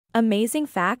Amazing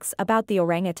facts about the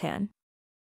orangutan.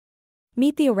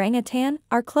 Meet the orangutan,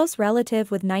 our close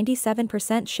relative with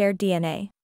 97% shared DNA.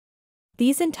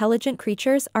 These intelligent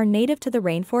creatures are native to the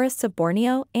rainforests of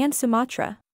Borneo and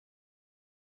Sumatra.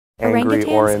 Angry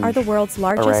Orangutans are the orange world's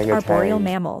largest arboreal orangutan.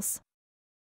 mammals.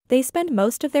 They spend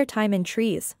most of their time in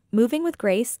trees, moving with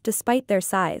grace despite their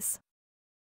size.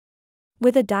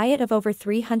 With a diet of over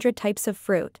 300 types of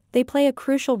fruit, they play a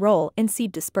crucial role in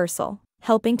seed dispersal,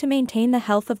 helping to maintain the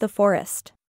health of the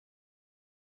forest.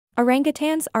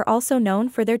 Orangutans are also known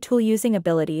for their tool-using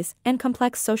abilities and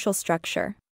complex social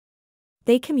structure.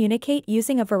 They communicate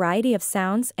using a variety of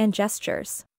sounds and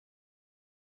gestures.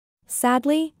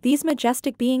 Sadly, these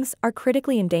majestic beings are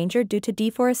critically endangered due to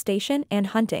deforestation and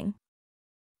hunting.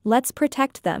 Let's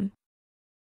protect them.